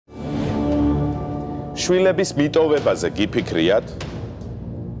შვილების მიტოვებაზე გიფიქრიათ?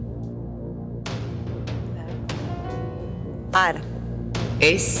 არა.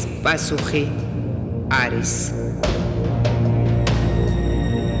 ეს პასუხი არის.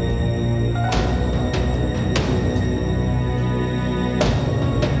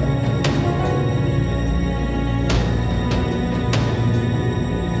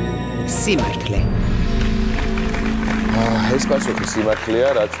 სიმართლე. ეს პასუხი სიმართლეა,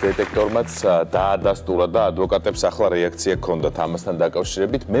 რაც დეტექტორმაც დაადასტურა და ადვოკატებს ახლა რეაქცია ჰქონდათ ამასთან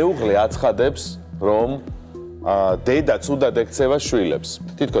დაკავშირებით. მეუღლე აცხადებს, რომ დედაც უდად ექცევა შვილებს.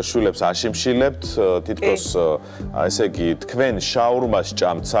 თითქოს შვილებს აშიმშილებთ, თითქოს ესე იგი თქვენ შაურმას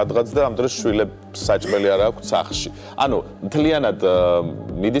ჭამთ სადღაც და ამ დროს შვილებს საჭმელი არ აქვთ სახლში. ანუ მთლიანად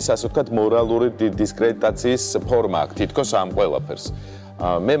მიდის ასე ვთქვათ მორალური დისკრედიტაციის ფორმა აქვს თითქოს ამ ყველაფერს.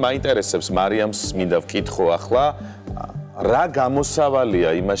 მე მაინტერესებს მარიამს მინდა ვკითხო ახლა რა გამოსავალია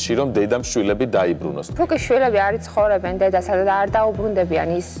იმაში რომ დედამ შვილები დაიბრუნოს. თუ კი შვილები არ იცხოვრებენ დედასა და არ დაუბრუნდებიან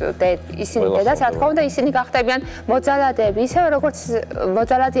ისინი დედას, რა თქმა უნდა ისინი გახდებიან მოძალადეები, ისევე როგორც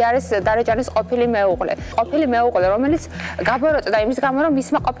მოძალადი არის დარეჯანის ყოფილი მეუღლე. ყოფილი მეუღლე, რომელიც გაბოროტდა იმის გამო, რომ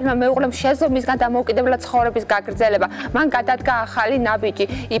მისმა ყოფილმა მეუღლემ შეძლო მისგან დამოუკიდებლად ცხოვრების გაგრძელება. მან გადადგა ახალი ნაბიჯი,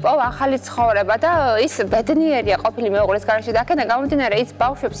 იპოვა ახალი ცხოვრება და ის ბედნიერია ყოფილი მეუღლის გარშე და აქედან გამომდინარე ის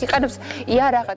ბავშვებს იყენებს იარაღად.